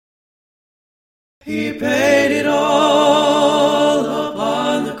He paid it all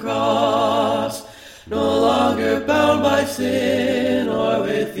upon the cross, no longer bound by sin or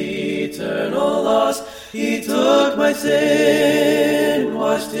with eternal loss. He took my sin,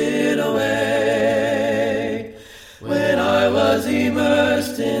 washed it away. When I was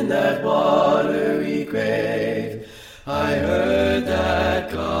immersed in that watery grave, I heard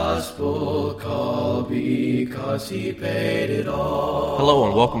that gospel call because he paid it all. Hello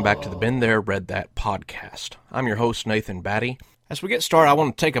and welcome back to the Been There, Read That podcast. I'm your host, Nathan Batty. As we get started, I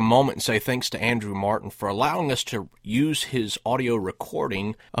want to take a moment and say thanks to Andrew Martin for allowing us to use his audio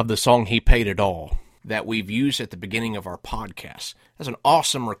recording of the song He Paid It All that we've used at the beginning of our podcast. That's an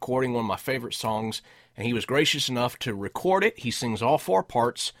awesome recording, one of my favorite songs, and he was gracious enough to record it. He sings all four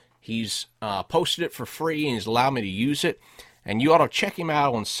parts. He's posted it for free, and he's allowed me to use it. And you ought to check him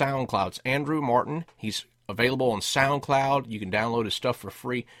out on SoundCloud. It's Andrew Martin. He's available on SoundCloud. You can download his stuff for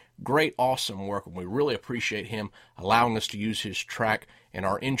free. Great, awesome work, and we really appreciate him allowing us to use his track in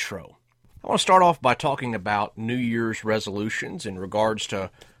our intro. I want to start off by talking about New Year's resolutions in regards to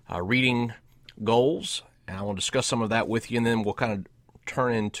reading goals, and I want to discuss some of that with you, and then we'll kind of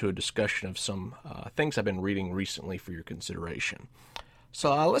turn into a discussion of some things I've been reading recently for your consideration.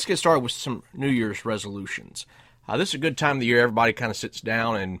 So let's get started with some New Year's resolutions. This is a good time of the year. Everybody kind of sits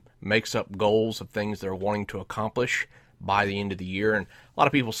down and makes up goals of things they're wanting to accomplish by the end of the year. And a lot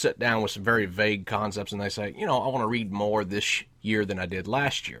of people sit down with some very vague concepts and they say, I want to read more this year than I did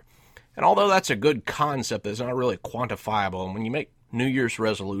last year. And although that's a good concept, it's not really quantifiable. And when you make New Year's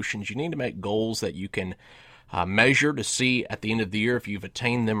resolutions, you need to make goals that you can measure to see at the end of the year if you've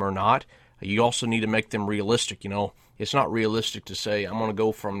attained them or not. You also need to make them realistic. It's not realistic to say, I'm going to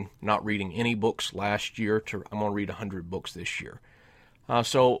go from not reading any books last year to I'm going to read 100 books this year.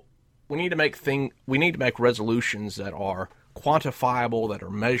 So we need to make resolutions that are quantifiable, that are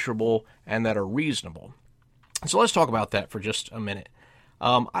measurable, and that are reasonable. So let's talk about that for just a minute.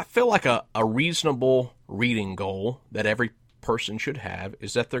 I feel like a reasonable reading goal that every person should have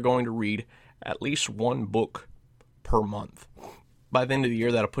is that they're going to read at least one book per month. By the end of the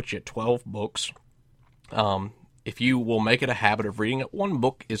year, that'll put you at 12 books. If you will make it a habit of reading it, one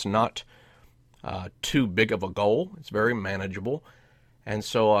book is not too big of a goal. It's very manageable. And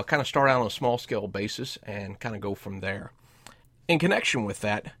so kind of start out on a small-scale basis and kind of go from there. In connection with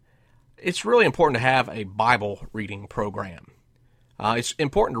that, it's really important to have a Bible reading program. It's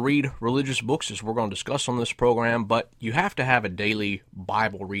important to read religious books, as we're going to discuss on this program, but you have to have a daily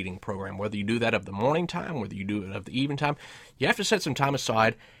Bible reading program. Whether you do that of the morning time, whether you do it of the evening time, you have to set some time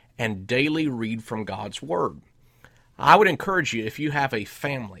aside and daily read from God's Word. I would encourage you, if you have a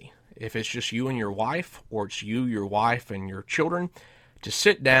family, if it's just you and your wife, or it's you, your wife, and your children, to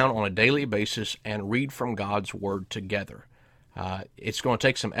sit down on a daily basis and read from God's Word together. It's going to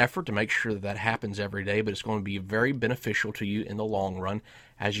take some effort to make sure that happens every day, but it's going to be very beneficial to you in the long run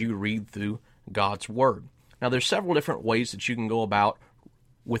as you read through God's Word. Now, there's several different ways that you can go about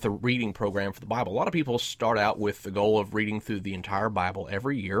with a reading program for the Bible. A lot of people start out with the goal of reading through the entire Bible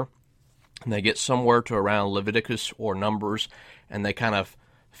every year, and they get somewhere to around Leviticus or Numbers, and they kind of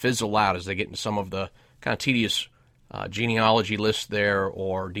fizzle out as they get into some of the kind of tedious genealogy lists there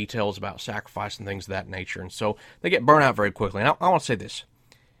or details about sacrifice and things of that nature. And so they get burnt out very quickly. And I want to say this.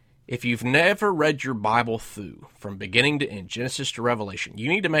 If you've never read your Bible through from beginning to end, Genesis to Revelation, you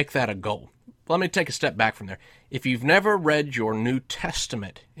need to make that a goal. Let me take a step back from there. If you've never read your New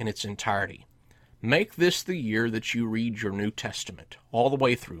Testament in its entirety, make this the year that you read your New Testament all the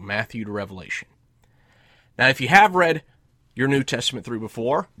way through, Matthew to Revelation. Now, if you have read your New Testament through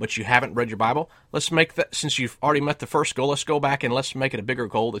before, but you haven't read your Bible, let's make that, since you've already met the first goal, let's go back and let's make it a bigger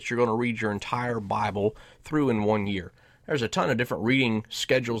goal that you're going to read your entire Bible through in 1 year. There's a ton of different reading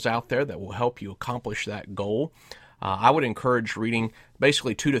schedules out there that will help you accomplish that goal. I would encourage reading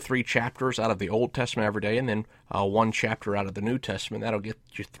basically 2 to 3 chapters out of the Old Testament every day, and then 1 chapter out of the New Testament. That'll get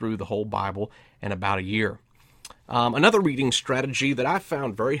you through the whole Bible in about a year. Another reading strategy that I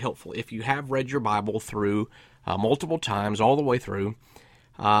found very helpful, if you have read your Bible through multiple times, all the way through.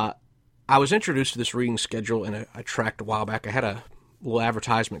 I was introduced to this reading schedule in a tract a while back. I had a little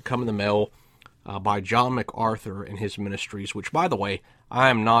advertisement come in the mail by John MacArthur and his ministries, which, by the way, I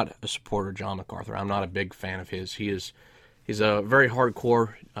am not a supporter of John MacArthur. I'm not a big fan of his. He's a very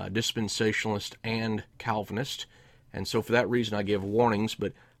hardcore dispensationalist and Calvinist, and so for that reason I give warnings,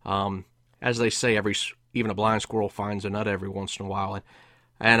 but as they say, even a blind squirrel finds a nut every once in a while.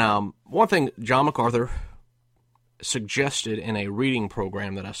 And one thing John MacArthur suggested in a reading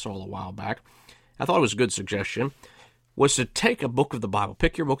program that I saw a while back, I thought it was a good suggestion, was to take a book of the Bible,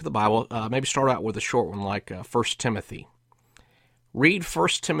 pick your book of the Bible, maybe start out with a short one like 1 Timothy. read 1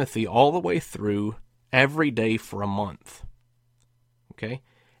 Timothy all the way through every day for a month. Okay?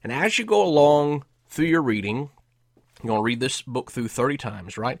 And as you go along through your reading, you're going to read this book through 30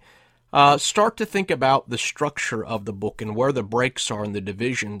 times, right? Start to think about the structure of the book and where the breaks are and the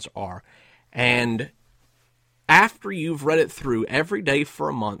divisions are. And after you've read it through every day for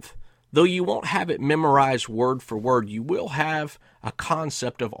a month, though you won't have it memorized word for word, you will have a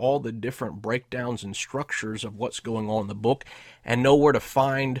concept of all the different breakdowns and structures of what's going on in the book and know where to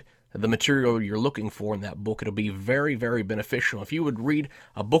find the material you're looking for in that book. It'll be very, very beneficial. If you would read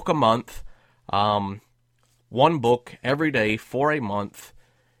a book a month, one book every day for a month,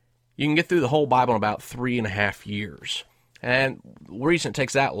 you can get through the whole Bible in about 3.5 years. And the reason it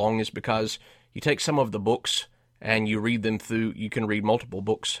takes that long is because you take some of the books and you read them through. You can read multiple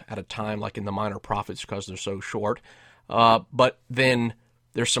books at a time, like in the Minor Prophets, because they're so short. But then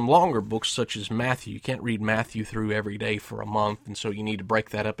there's some longer books, such as Matthew. You can't read Matthew through every day for a month, and so you need to break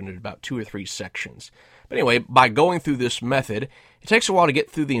that up into about 2 or 3 sections. But anyway, by going through this method, it takes a while to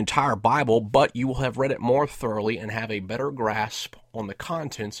get through the entire Bible, but you will have read it more thoroughly and have a better grasp on the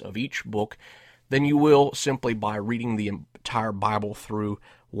contents of each book than you will simply by reading the entire Bible through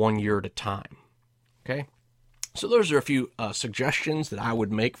 1 year at a time. Okay? So those are a few suggestions that I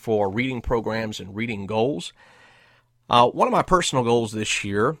would make for reading programs and reading goals. One of my personal goals this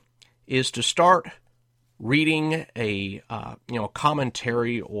year is to start reading a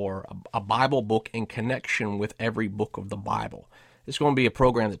commentary or a Bible book in connection with every book of the Bible. It's going to be a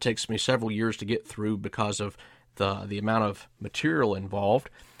program that takes me several years to get through because of the amount of material involved.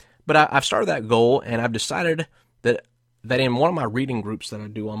 But I've started that goal, and I've decided that in one of my reading groups that I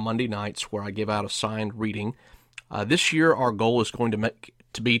do on Monday nights, where I give out assigned reading, this year our goal is going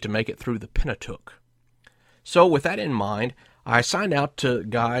to be to make it through the Pentateuch. So with that in mind, I assigned out to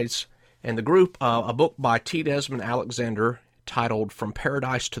guys in the group a book by T. Desmond Alexander titled From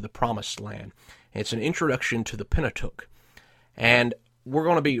Paradise to the Promised Land. It's an introduction to the Pentateuch. And we're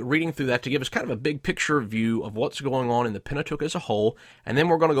going to be reading through that to give us kind of a big picture view of what's going on in the Pentateuch as a whole. And then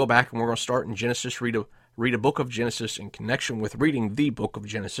we're going to go back and we're going to start in Genesis, read a book of Genesis in connection with reading the book of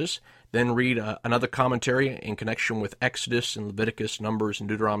Genesis, then read another commentary in connection with Exodus and Leviticus, Numbers, and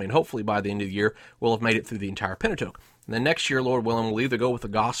Deuteronomy, and hopefully by the end of the year, we'll have made it through the entire Pentateuch. And then next year, Lord willing, we'll either go with the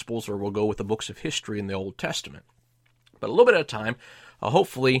Gospels or we'll go with the books of history in the Old Testament. But a little bit at a time,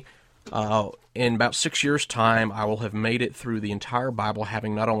 hopefully in about 6 years' time, I will have made it through the entire Bible,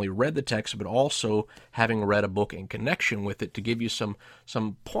 having not only read the text, but also having read a book in connection with it to give you some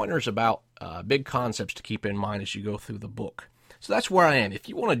pointers about big concepts to keep in mind as you go through the book. So that's where I am. If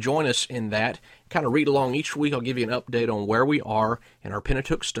you want to join us in that, kind of read along each week, I'll give you an update on where we are in our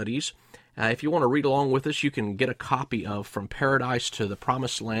Pentateuch studies. If you want to read along with us, you can get a copy of From Paradise to the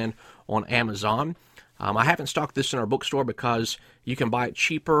Promised Land on Amazon. I haven't stocked this in our bookstore because you can buy it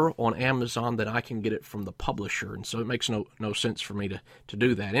cheaper on Amazon than I can get it from the publisher, and so it makes no sense for me to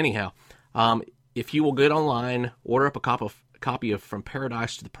do that. Anyhow, if you will get online, order up a copy of From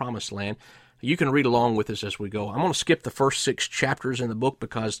Paradise to the Promised Land, you can read along with us as we go. I'm going to skip the first 6 chapters in the book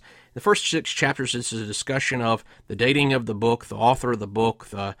because the first 6 chapters, this is a discussion of the dating of the book, the author of the book,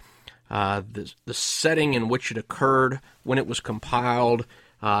 the setting in which it occurred, when it was compiled,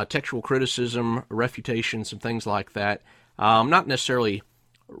 textual criticism, refutation, some things like that. Not necessarily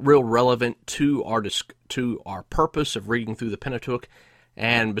real relevant to our purpose of reading through the Pentateuch.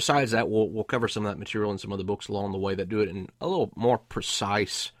 And besides that, we'll cover some of that material in some other books along the way that do it in a little more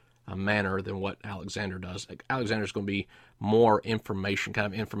precise manner than what Alexander does. Alexander's going to be more information, kind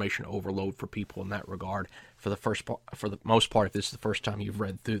of information overload for people in that regard. For the most part, if this is the first time you've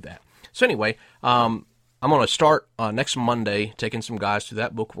read through that. So anyway, I'm going to start next Monday taking some guys through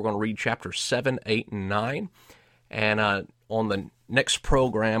that book. We're going to read chapters 7, 8, and 9. And on the next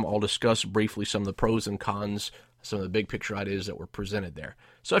program, I'll discuss briefly some of the pros and cons, some of the big picture ideas that were presented there.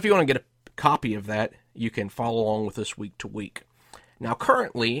 So if you want to get a copy of that, you can follow along with us week to week. Now,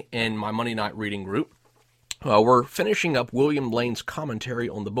 currently, in my Monday night reading group, we're finishing up William Lane's commentary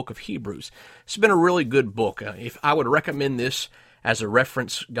on the book of Hebrews. It's been a really good book. If I would recommend this as a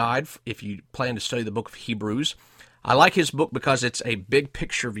reference guide if you plan to study the book of Hebrews. I like his book because it's a big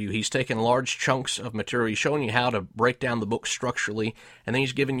picture view. He's taken large chunks of material. He's showing you how to break down the book structurally, and then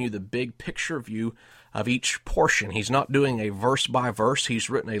he's giving you the big picture view of each portion. He's not doing a verse by verse. He's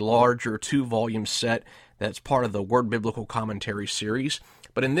written a larger 2-volume set that's part of the Word Biblical Commentary series.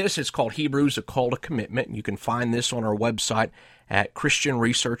 But in this, it's called Hebrews, A Call to Commitment. You can find this on our website at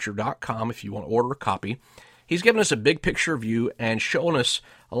christianresearcher.com if you want to order a copy. He's given us a big picture view and shown us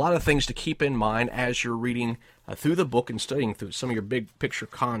a lot of things to keep in mind as you're reading through the book and studying through some of your big picture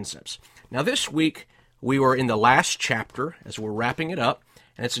concepts. Now this week, We were in the last chapter as we're wrapping it up,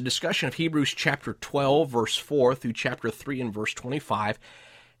 and it's a discussion of Hebrews chapter 12, verse 4 through chapter 3 and verse 25.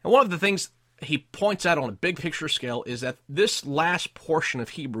 And one of the things he points out on a big picture scale is that this last portion of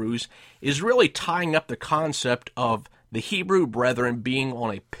Hebrews is really tying up the concept of the Hebrew brethren being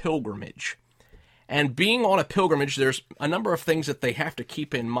on a pilgrimage. And being on a pilgrimage, there's a number of things that they have to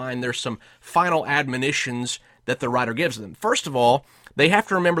keep in mind. There's some final admonitions that the writer gives them. First of all, they have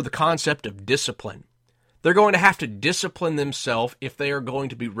to remember the concept of discipline. They're going to have to discipline themselves if they are going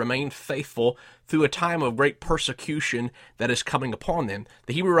to remain faithful through a time of great persecution that is coming upon them.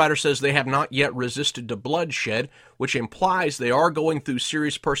 The Hebrew writer says they have not yet resisted to bloodshed, which implies they are going through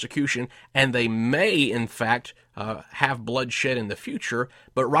serious persecution, and they may, in fact, have bloodshed in the future,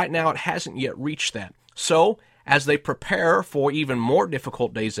 but right now it hasn't yet reached that. So, as they prepare for even more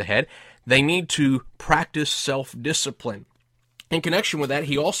difficult days ahead, they need to practice self-discipline. In connection with that,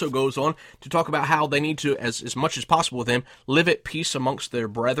 he also goes on to talk about how they need to, as much as possible with him, live at peace amongst their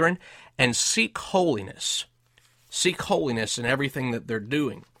brethren and seek holiness. Seek holiness in everything that they're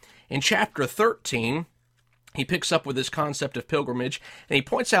doing. In chapter 13, he picks up with this concept of pilgrimage, and he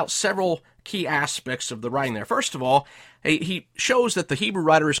points out several key aspects of the writing there. First of all, he shows that the Hebrew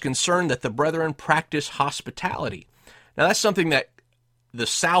writer is concerned that the brethren practice hospitality. Now, that's something that the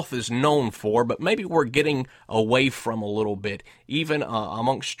South is known for, but maybe we're getting away from a little bit, even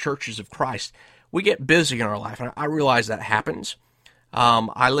amongst churches of Christ. We get busy in our life, and I realize that happens.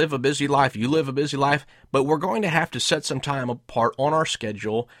 I live a busy life, you live a busy life, but we're going to have to set some time apart on our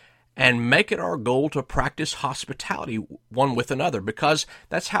schedule and make it our goal to practice hospitality one with another, because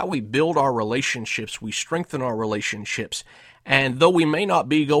that's how we build our relationships, we strengthen our relationships. And though we may not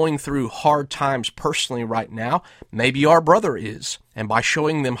be going through hard times personally right now, maybe our brother is. And by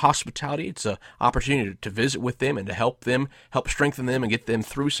showing them hospitality, it's an opportunity to visit with them and to help strengthen them and get them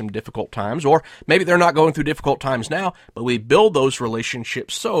through some difficult times. Or maybe they're not going through difficult times now, but we build those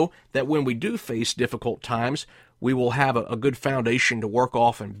relationships so that when we do face difficult times, we will have a good foundation to work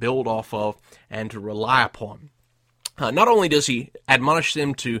off and build off of and to rely upon. Not only does he admonish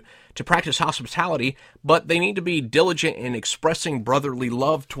them to practice hospitality, but they need to be diligent in expressing brotherly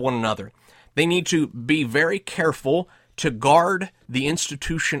love to one another. They need to be very careful to guard the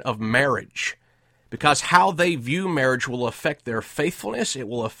institution of marriage, because how they view marriage will affect their faithfulness. It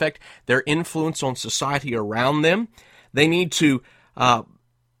will affect their influence on society around them. They need to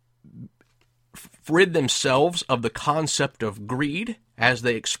rid themselves of the concept of greed as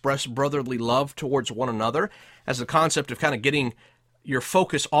they express brotherly love towards one another, as the concept of kind of getting your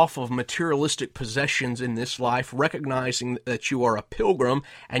focus off of materialistic possessions in this life, recognizing that you are a pilgrim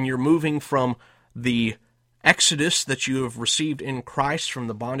and you're moving from the exodus that you have received in Christ from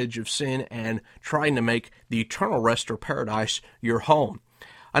the bondage of sin and trying to make the eternal rest or paradise your home.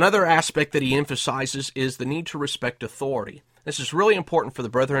 Another aspect that he emphasizes is the need to respect authority. This is really important for the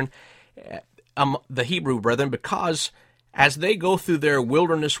brethren, the Hebrew brethren, because as they go through their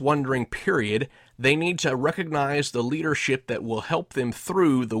wilderness wandering period, they need to recognize the leadership that will help them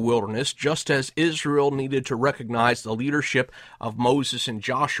through the wilderness, just as Israel needed to recognize the leadership of Moses and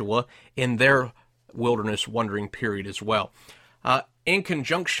Joshua in their wilderness wandering period as well. In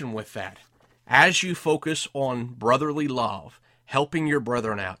conjunction with that, as you focus on brotherly love, helping your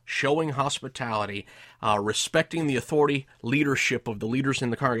brethren out, showing hospitality, respecting the authority leadership of the leaders in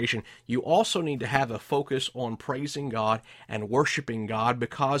the congregation, you also need to have a focus on praising God and worshiping God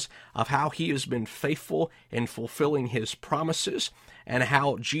because of how He has been faithful in fulfilling His promises and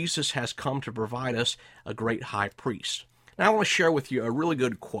how Jesus has come to provide us a great high priest. Now I want to share with you a really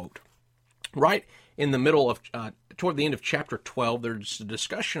good quote. Right in the middle of, toward the end of chapter 12, there's a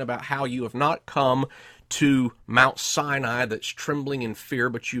discussion about how you have not come to Mount Sinai that's trembling in fear,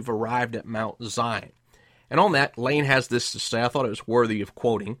 but you've arrived at Mount Zion. And on that, Lane has this to say. I thought it was worthy of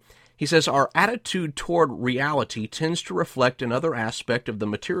quoting. He says, our attitude toward reality tends to reflect another aspect of the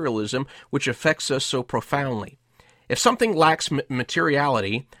materialism which affects us so profoundly. If something lacks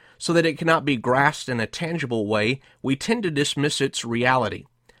materiality, so that it cannot be grasped in a tangible way, we tend to dismiss its reality.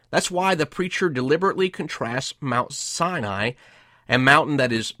 That's why the preacher deliberately contrasts Mount Sinai, a mountain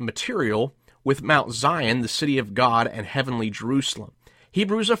that is material, with Mount Zion, the city of God and heavenly Jerusalem.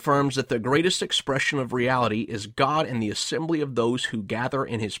 Hebrews affirms that the greatest expression of reality is God and the assembly of those who gather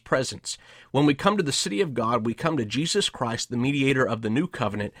in His presence. When we come to the city of God, we come to Jesus Christ, the mediator of the new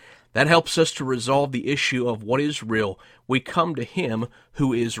covenant. That helps us to resolve the issue of what is real. We come to Him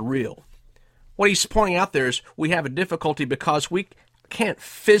who is real. What he's pointing out there is we have a difficulty because we can't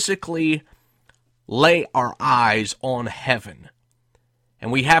physically lay our eyes on heaven,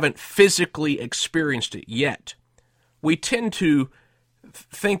 and we haven't physically experienced it yet. We tend to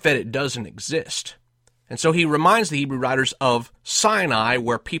think that it doesn't exist. And so he reminds the Hebrew writers of Sinai,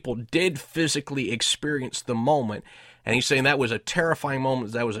 where people did physically experience the moment. And he's saying that was a terrifying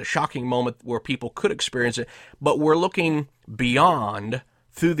moment, that was a shocking moment where people could experience it. But we're looking beyond,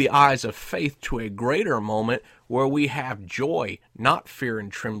 through the eyes of faith, to a greater moment where we have joy, not fear and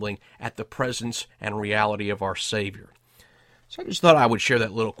trembling, at the presence and reality of our Savior. So I just thought I would share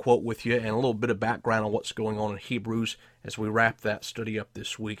that little quote with you and a little bit of background on what's going on in Hebrews as we wrap that study up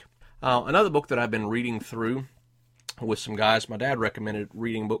this week. Another book that I've been reading through with some guys, my dad recommended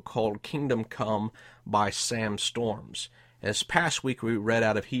reading a book called Kingdom Come by Sam Storms. This past week we read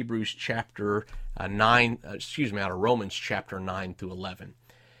out of Hebrews chapter 9, out of Romans chapter 9 through 11.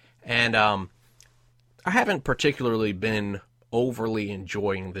 And I haven't particularly been overly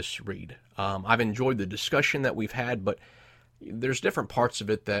enjoying this read. I've enjoyed the discussion that we've had, but there's different parts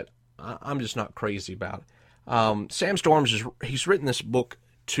of it that I'm just not crazy about. Sam Storms, he's written this book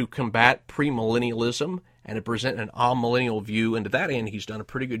to combat premillennialism and to present an amillennial view, and to that end he's done a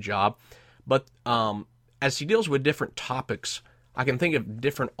pretty good job. But as he deals with different topics, I can think of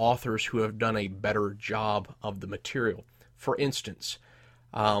different authors who have done a better job of the material. For instance,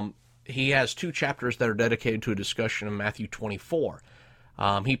 he has 2 chapters that are dedicated to a discussion of Matthew 24.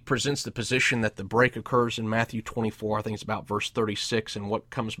 He presents the position that the break occurs in Matthew 24, I think it's about verse 36, and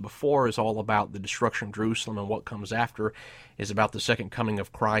what comes before is all about the destruction of Jerusalem, and what comes after is about the second coming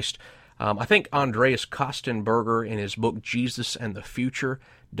of Christ. I think Andreas Kostenberger, in his book Jesus and the Future,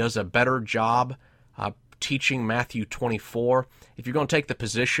 does a better job teaching Matthew 24. If you're going to take the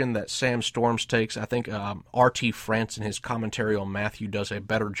position that Sam Storms takes, I think R.T. France in his commentary on Matthew does a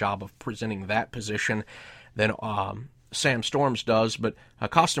better job of presenting that position than Sam Storms does, but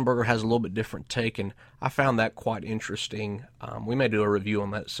Kostenberger has a little bit different take, and I found that quite interesting. We may do a review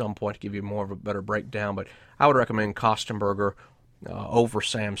on that at some point to give you more of a better breakdown, but I would recommend Kostenberger over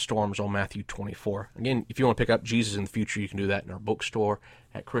Sam Storms on Matthew 24. Again, if you want to pick up Jesus in the Future, you can do that in our bookstore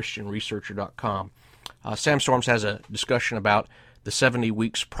at ChristianResearcher.com. Sam Storms has a discussion about the 70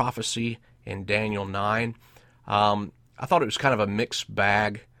 weeks prophecy in Daniel 9. I thought it was kind of a mixed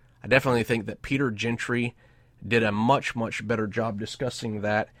bag. I definitely think that Peter Gentry did a much, much better job discussing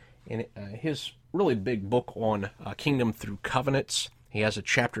that in his really big book on Kingdom Through Covenants. He has a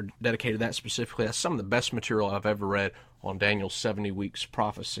chapter dedicated to that specifically. That's some of the best material I've ever read on Daniel's 70 weeks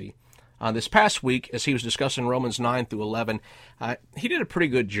prophecy. This past week, as he was discussing Romans 9 through 11, he did a pretty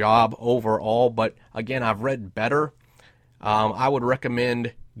good job overall, but again, I've read better. I would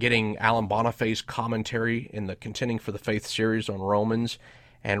recommend getting Alan Bonifay's commentary in the Contending for the Faith series on Romans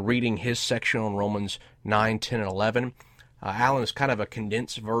and reading his section on Romans 9, 10, and 11. Alan is kind of a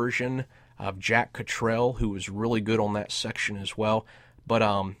condensed version of Jack Cottrell, who was really good on that section as well. But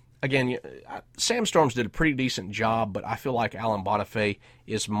again, Sam Storms did a pretty decent job, but I feel like Alan Bonifay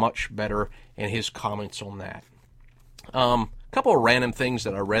is much better in his comments on that. A couple of random things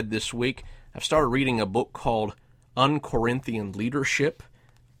that I read this week. I've started reading a book called Un-Corinthian Leadership,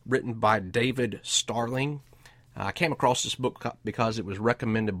 written by David Starling. I came across this book because it was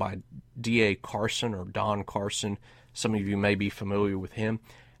recommended by D.A. Carson, or Don Carson. Some of you may be familiar with him.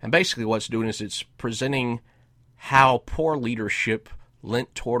 And basically what it's doing is it's presenting how poor leadership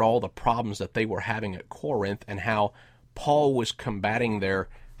lent toward all the problems that they were having at Corinth, and how Paul was combating their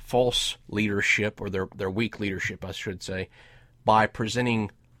false leadership, or their weak leadership, I should say, by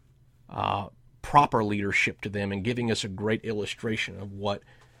presenting proper leadership to them and giving us a great illustration of what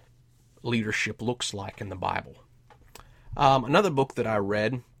leadership looks like in the Bible. Another book that I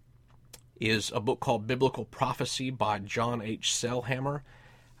read is a book called Biblical Prophecy by John H. Sailhamer.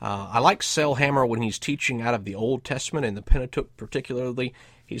 I like Sailhamer when he's teaching out of the Old Testament and the Pentateuch particularly.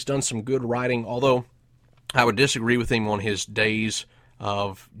 He's done some good writing, although I would disagree with him on his days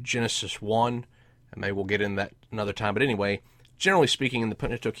of Genesis 1, and maybe we'll get into that another time. But anyway, generally speaking, in the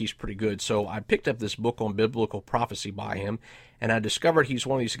Pentateuch, he's pretty good. So I picked up this book on biblical prophecy by him, and I discovered he's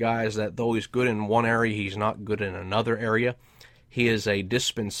one of these guys that though he's good in one area, he's not good in another area. He is a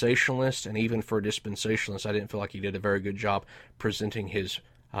dispensationalist, and even for a dispensationalist, I didn't feel like he did a very good job presenting his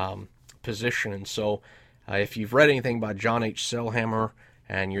position. And so if you've read anything by John H. Sailhamer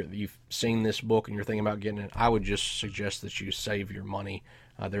and you've seen this book and you're thinking about getting it, I would just suggest that you save your money.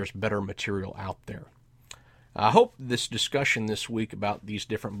 There's better material out there. I hope this discussion this week about these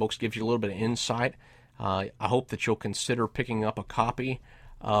different books gives you a little bit of insight. I hope that you'll consider picking up a copy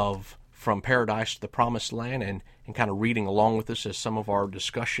of From Paradise to the Promised Land and kind of reading along with us, as some of our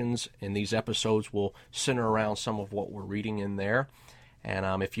discussions in these episodes will center around some of what we're reading in there.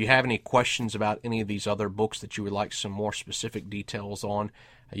 And if you have any questions about any of these other books that you would like some more specific details on,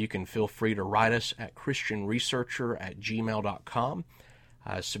 you can feel free to write us at christianresearcher@gmail.com.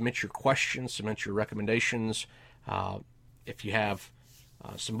 Submit your questions, submit your recommendations. If you have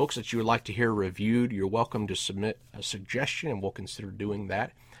some books that you would like to hear reviewed, you're welcome to submit a suggestion, and we'll consider doing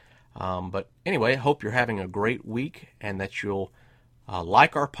that. But anyway, I hope you're having a great week and that you'll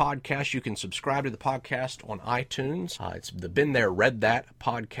like our podcast. You can subscribe to the podcast on iTunes. It's the Been There, Read That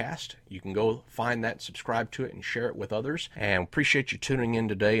podcast. You can go find that, subscribe to it, and share it with others. And appreciate you tuning in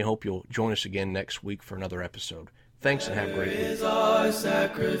today, and hope you'll join us again next week for another episode. Thanks, and have a great week. Is our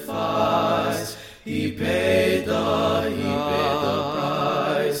sacrifice. He paid the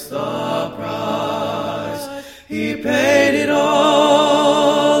price. He paid it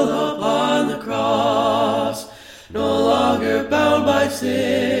all upon the cross. No longer bound by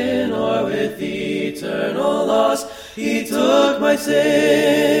sin or with eternal loss. He took my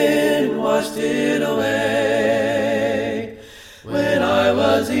sin, washed it away. When I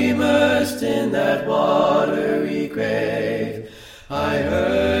was immersed in that watery grave, I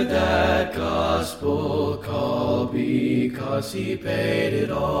heard that gospel call, because he paid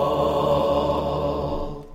it all.